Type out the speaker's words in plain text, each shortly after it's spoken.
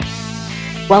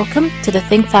Welcome to the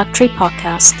Think Factory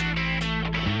podcast.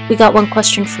 We got one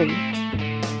question for you.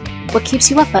 What keeps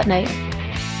you up at night?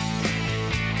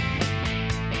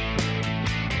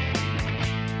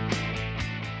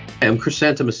 I'm Chris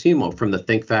Santomassimo from the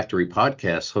Think Factory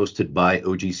podcast, hosted by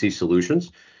OGC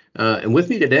Solutions. And with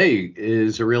me today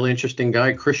is a really interesting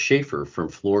guy, Chris Shaffer from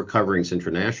Floor Coverings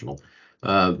International.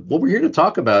 What we're here to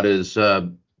talk about is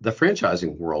the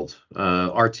franchising world.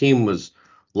 Our team was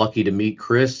lucky to meet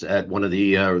Chris at one of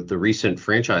the recent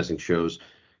franchising shows.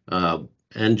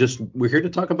 And just we're here to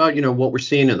talk about, what we're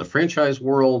seeing in the franchise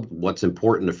world, what's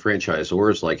important to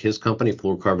franchisors like his company,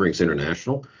 Floor Coverings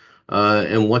International,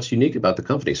 and what's unique about the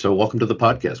company. So welcome to the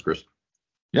podcast, Chris.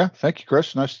 Yeah, thank you,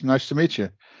 Chris. Nice to meet you.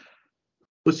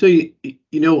 Well, so,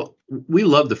 we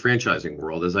love the franchising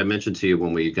world. As I mentioned to you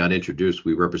when we got introduced,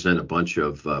 we represent a bunch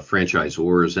of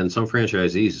franchisors and some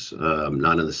franchisees,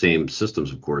 not in the same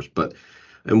systems, of course.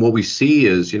 And what we see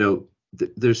is,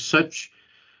 there's such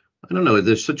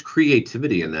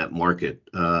creativity in that market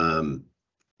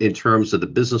in terms of the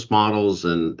business models.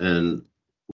 And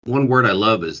one word I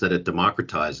love is that it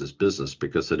democratizes business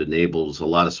because it enables a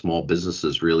lot of small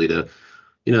businesses really to,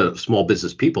 small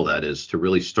business people, that is, to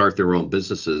really start their own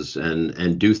businesses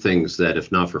and do things that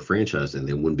if not for franchising,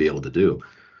 they wouldn't be able to do.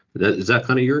 Is that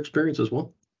kind of your experience as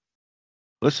well?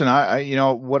 Listen, I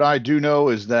what I do know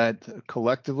is that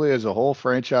collectively as a whole,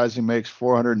 franchising makes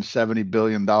 $470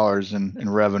 billion in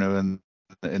revenue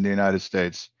in the United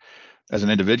States. As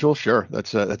an individual, sure,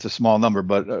 that's a small number,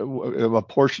 but a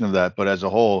portion of that. But as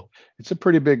a whole, it's a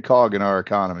pretty big cog in our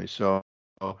economy. So,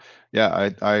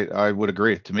 yeah, I would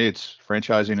agree. To me, it's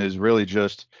franchising is really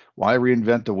just why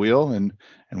reinvent the wheel and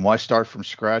why start from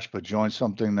scratch, but join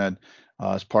something that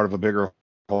is part of a bigger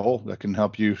whole that can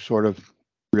help you sort of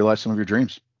realize some of your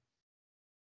dreams.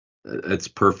 That's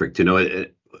perfect.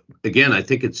 Again, I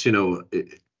think it's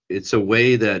it's a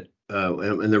way that,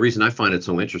 and the reason I find it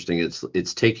so interesting is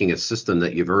it's taking a system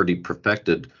that you've already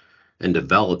perfected and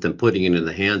developed and putting it in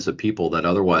the hands of people that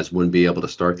otherwise wouldn't be able to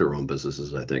start their own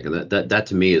businesses, I think, and that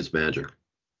to me is magic.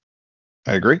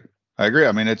 I agree.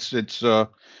 I mean, it's the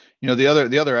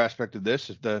other aspect of this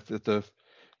is that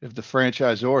if the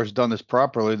franchisor has done this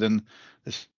properly, then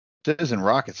this isn't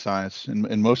rocket science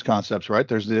in most concepts, right?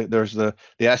 There's the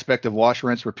aspect of wash,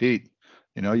 rinse, repeat.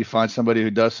 You find somebody who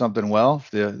does something well.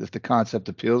 If the concept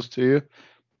appeals to you,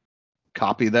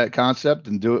 copy that concept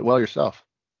and do it well yourself.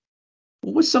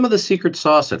 What's some of the secret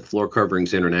sauce at Floor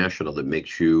Coverings International that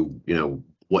makes you,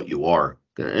 what you are?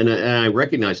 And I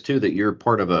recognize too that you're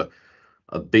part of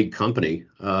a big company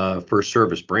for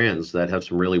service brands that have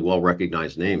some really well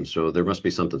recognized names. So there must be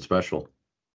something special.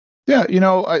 Yeah,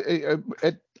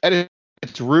 at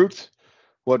its root,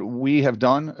 what we have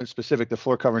done, specific to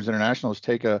Floor Coverings International, is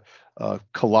take a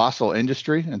colossal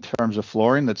industry in terms of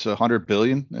flooring that's $100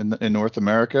 billion in North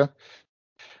America,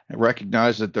 and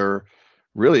recognize that there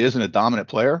really isn't a dominant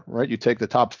player, right? You take the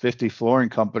top 50 flooring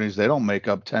companies; they don't make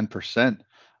up 10%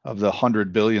 of the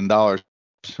 $100 billion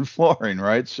in flooring,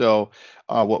 right? So,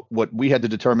 what we had to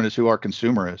determine is who our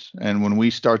consumer is, and when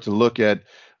we start to look at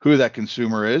who that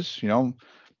consumer is,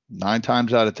 9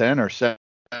 times out of 10 or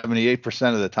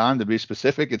 78% of the time, to be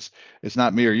specific, it's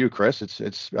not me or you, Chris.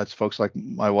 That's folks like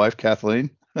my wife, Kathleen,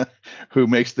 who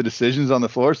makes the decisions on the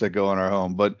floors that go in our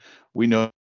home. But we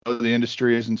know the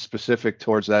industry isn't specific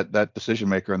towards that decision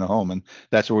maker in the home, and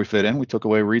that's where we fit in. We took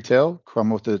away retail, come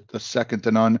with a second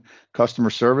to none customer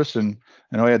service, and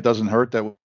it doesn't hurt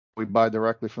that we buy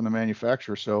directly from the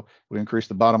manufacturer. So we increase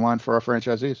the bottom line for our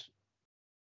franchisees.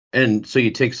 And so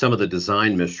you take some of the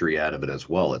design mystery out of it as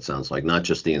well, it sounds like, not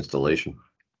just the installation.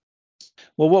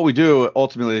 Well, what we do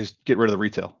ultimately is get rid of the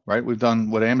retail, right? We've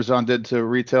done what Amazon did to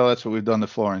retail. That's what we've done to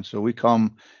flooring. So we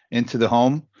come into the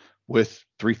home with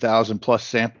 3,000 plus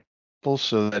samples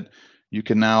so that you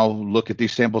can now look at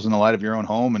these samples in the light of your own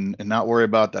home and not worry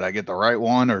about that I get the right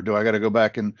one, or do I got to go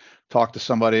back and talk to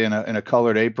somebody in a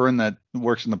colored apron that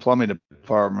works in the plumbing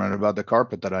department about the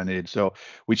carpet that I need. So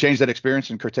we change that experience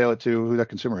and curtail it to who that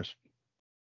consumer is.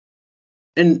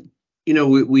 And,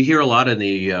 we hear a lot in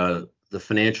the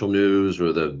financial news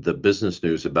or the business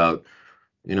news about,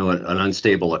 an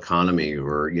unstable economy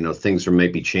or, things are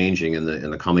maybe changing in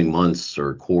the coming months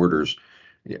or quarters.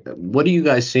 What are you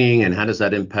guys seeing, and how does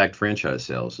that impact franchise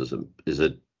sales? Is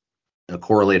it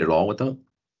correlated at all with them?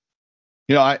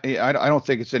 I don't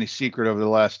think it's any secret over the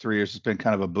last 3 years. It's been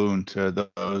kind of a boon to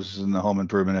those in the home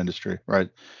improvement industry, right?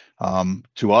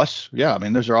 To us, yeah, I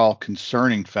mean, those are all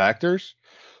concerning factors.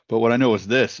 But what I know is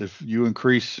this: if you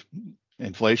increase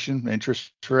inflation,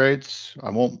 interest rates,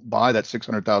 I won't buy that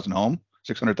 $600,000 home,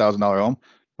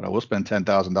 but I will spend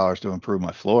 $10,000 to improve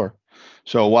my floor.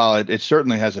 So while it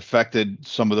certainly has affected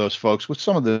some of those folks with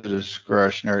some of the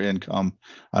discretionary income,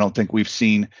 I don't think we've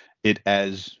seen it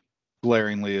as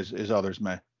glaringly as others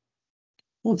may.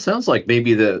 Well, it sounds like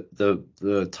maybe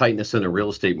the tightness in the real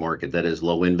estate market, that is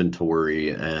low inventory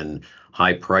and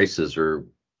high prices, are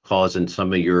causing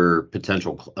some of your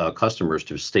potential customers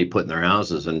to stay put in their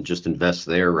houses and just invest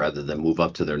there rather than move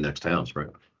up to their next house, right?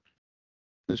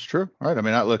 It's true, right? I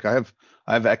mean, I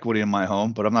have equity in my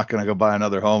home, but I'm not going to go buy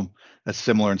another home that's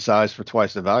similar in size for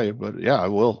twice the value. But yeah, I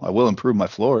will improve my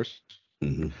floors.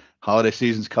 Hmm. Holiday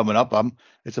season's coming up.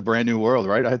 It's a brand new world,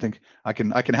 right? I think I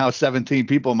can house 17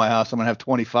 people in my house. I'm gonna have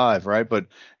 25, right? But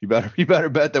you better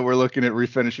bet that we're looking at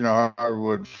refinishing our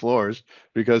hardwood floors,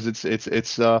 because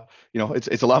it's a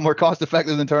lot more cost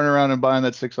effective than turning around and buying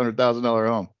that $600,000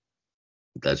 home.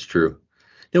 That's true.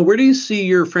 Now, where do you see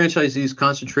your franchisees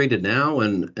concentrated now,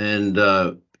 and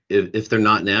if they're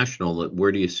not national,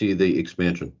 where do you see the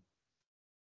expansion?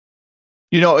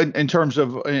 In terms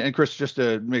of, and Chris, just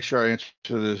to make sure I answer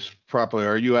this properly,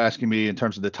 are you asking me in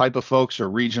terms of the type of folks, or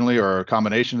regionally, or a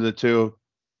combination of the two?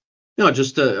 No,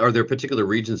 just are there particular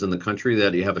regions in the country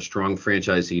that you have a strong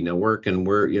franchisee network, and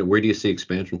where do you see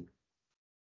expansion?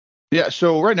 Yeah,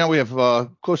 so right now we have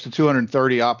close to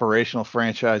 230 operational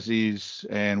franchisees,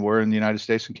 and we're in the United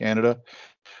States and Canada.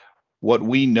 What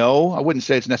we know, I wouldn't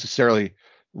say it's necessarily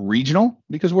regional,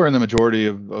 because we're in the majority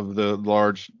of the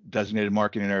large designated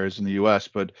marketing areas in the US.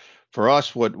 But for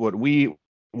us, where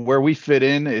we fit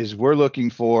in is we're looking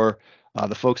for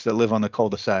the folks that live on the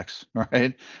cul-de-sacs,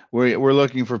 right? We're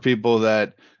looking for people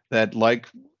that like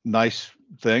nice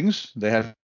things. They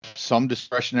have some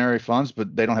discretionary funds,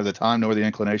 but they don't have the time nor the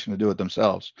inclination to do it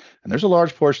themselves. And there's a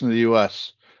large portion of the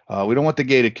U.S. We don't want the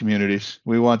gated communities.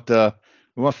 We want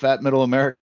fat middle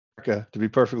America, to be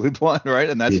perfectly blunt, right?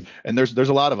 And there's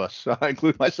a lot of us. I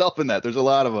include myself in that. There's a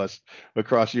lot of us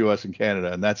across U.S. and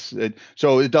Canada, and that's it.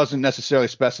 So it doesn't necessarily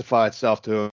specify itself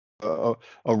to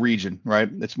a region, right?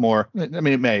 It's more. I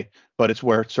mean, it may, but it's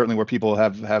certainly where people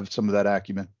have some of that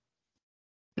acumen.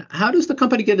 How does the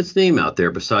company get its name out there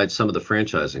besides some of the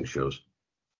franchising shows?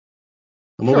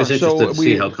 I'm Sure. always interested So to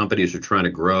see we how companies are trying to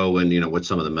grow, and what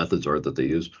some of the methods are that they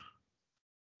use.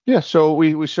 Yeah, so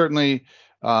we certainly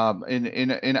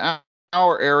in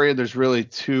our area, there's really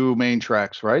two main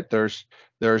tracks, right? There's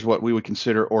what we would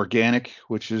consider organic,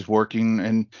 which is working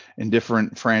in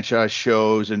different franchise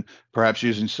shows, and perhaps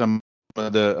using some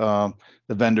of the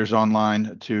vendors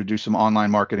online to do some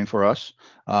online marketing for us.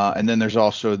 And then there's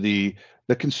also the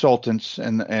consultants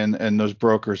and those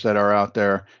brokers that are out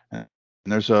there.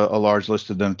 And there's a large list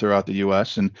of them throughout the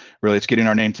U.S. And really, it's getting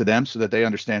our name to them so that they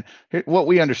understand. What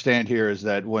we understand here is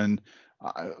that when,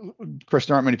 Chris,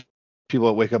 there aren't many people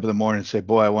that wake up in the morning and say,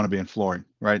 "Boy, I want to be in flooring,"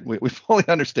 right? We fully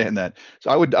understand that.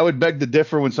 So I would beg to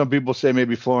differ when some people say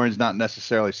maybe flooring is not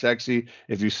necessarily sexy.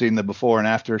 If you've seen the before and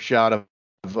after shot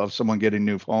of someone getting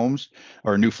new homes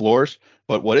or new floors,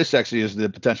 but what is sexy is the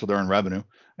potential to earn revenue.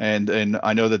 And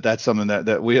I know that that's something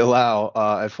that we allow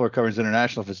at Floor Coverings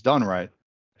International if it's done right.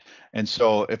 And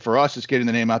so for us, it's getting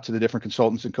the name out to the different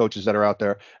consultants and coaches that are out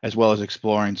there, as well as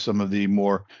exploring some of the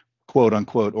more quote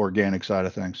unquote organic side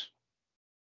of things.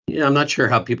 Yeah, I'm not sure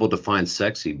how people define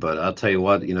sexy, but I'll tell you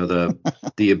what,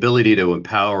 the ability to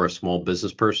empower a small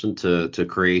business person to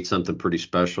create something pretty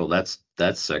special, that's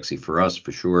sexy for us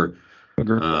for sure.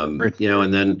 Agreed.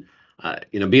 And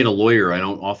then being a lawyer, I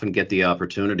don't often get the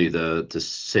opportunity to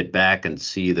sit back and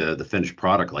see the finished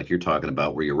product like you're talking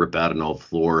about, where you rip out an old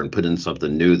floor and put in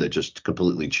something new that just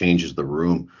completely changes the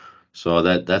room. So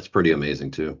that's pretty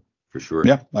amazing too, for sure.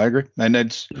 Yeah, I agree. And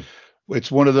Yeah.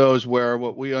 it's one of those where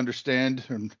what we understand,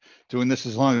 and doing this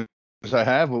as long as I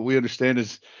have, what we understand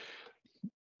is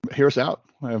hear us out.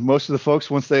 Most of the folks,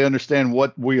 once they understand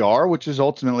what we are, which is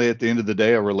ultimately at the end of the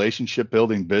day a relationship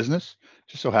building business,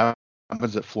 just so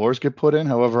happens that floors get put in.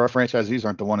 However, our franchisees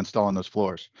aren't the one installing those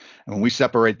floors. And when we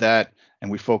separate that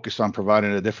and we focus on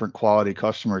providing a different quality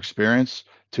customer experience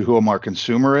to whom our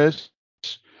consumer is,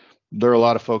 there are a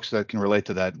lot of folks that can relate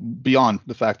to that beyond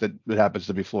the fact that it happens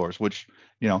to be floors, which,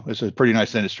 is a pretty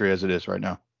nice industry as it is right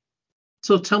now.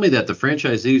 So tell me that the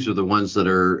franchisees are the ones that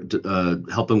are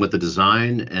helping with the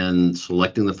design and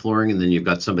selecting the flooring, and then you've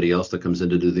got somebody else that comes in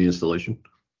to do the installation?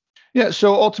 Yeah.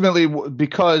 So ultimately,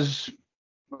 because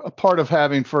a part of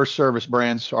having First Service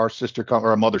Brands, our or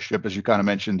our mothership, as you kind of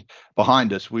mentioned,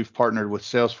 behind us, we've partnered with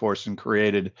Salesforce and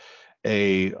created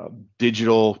a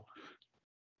digital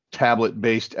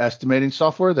tablet-based estimating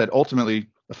software that ultimately,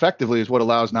 effectively, is what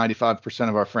allows 95%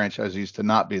 of our franchisees to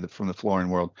not be from the flooring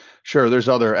world. Sure, there's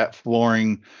other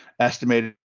flooring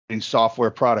estimating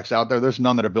software products out there. There's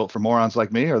none that are built for morons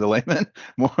like me or the layman,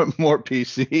 more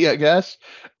PC, I guess.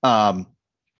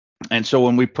 And so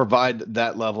when we provide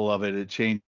that level of it, it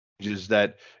changes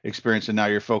that experience. And now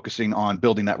you're focusing on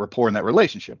building that rapport and that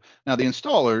relationship. Now, the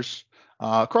installers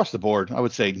across the board, I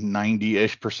would say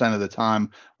 90-ish% of the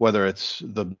time, whether it's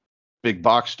the big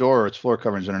box store or it's Floor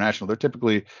Coverings International, they're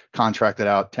typically contracted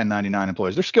out 1099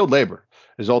 employees. They're skilled labor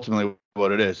is ultimately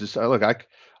what it is. It's, look,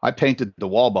 I painted the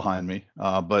wall behind me,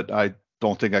 but I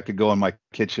don't think I could go in my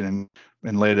kitchen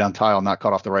and lay down tile not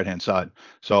cut off the right hand side.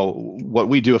 So what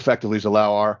we do effectively is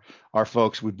allow our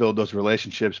folks, we build those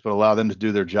relationships, but allow them to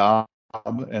do their job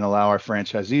and allow our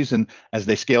franchisees, and as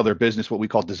they scale their business, what we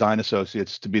call design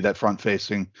associates, to be that front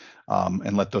facing,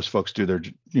 and let those folks do their,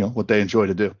 what they enjoy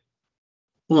to do.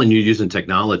 Well, and you're using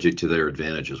technology to their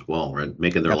advantage as well, right?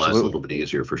 Making their Absolutely. lives a little bit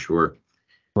easier for sure.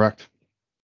 Correct.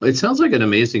 It sounds like an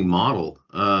amazing model.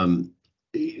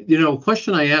 A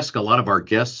question I ask a lot of our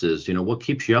guests is, what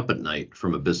keeps you up at night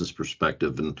from a business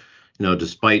perspective? And,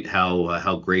 despite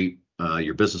how great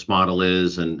your business model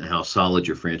is and how solid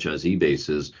your franchisee base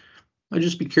is, I'd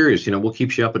just be curious, what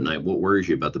keeps you up at night? What worries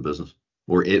you about the business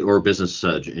or business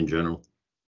in general?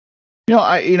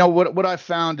 What I've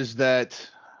found is that,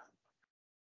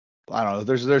 I don't know,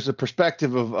 there's a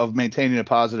perspective of maintaining a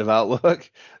positive outlook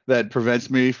that prevents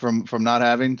me from not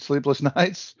having sleepless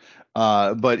nights.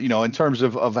 But in terms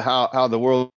of how the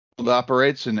world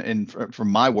operates and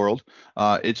from my world,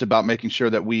 it's about making sure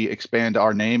that we expand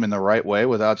our name in the right way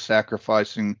without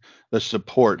sacrificing the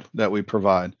support that we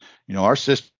provide. Our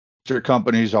sister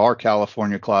companies are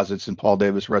California Closets and Paul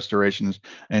Davis Restorations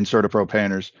and CertaPro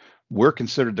Painters. We're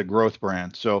considered the growth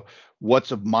brand. So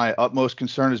what's of my utmost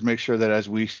concern is make sure that as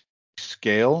we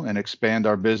scale and expand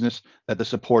our business, that the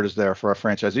support is there for our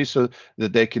franchisees so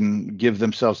that they can give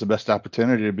themselves the best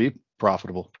opportunity to be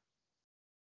profitable.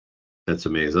 That's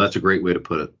amazing. That's a great way to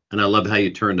put it. And I love how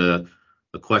you turned a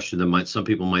question that some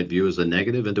people might view as a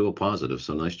negative into a positive.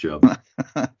 So nice job.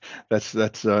 that's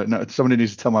no, somebody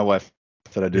needs to tell my wife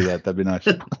that I do that. That'd be nice.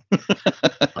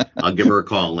 I'll give her a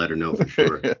call and let her know for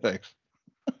sure. Yeah, thanks.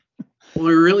 Well,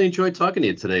 we really enjoyed talking to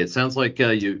you today. It sounds like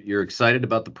you're excited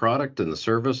about the product and the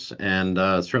service, and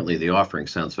certainly the offering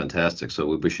sounds fantastic. So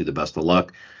we wish you the best of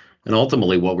luck. And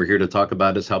ultimately, what we're here to talk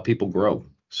about is how people grow.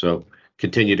 So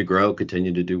continue to grow,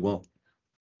 continue to do well.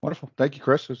 Wonderful. Thank you,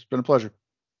 Chris. It's been a pleasure.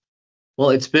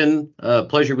 Well, it's been a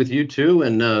pleasure with you too.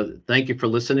 And thank you for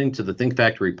listening to the Think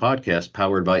Factory podcast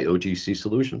powered by OGC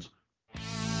Solutions.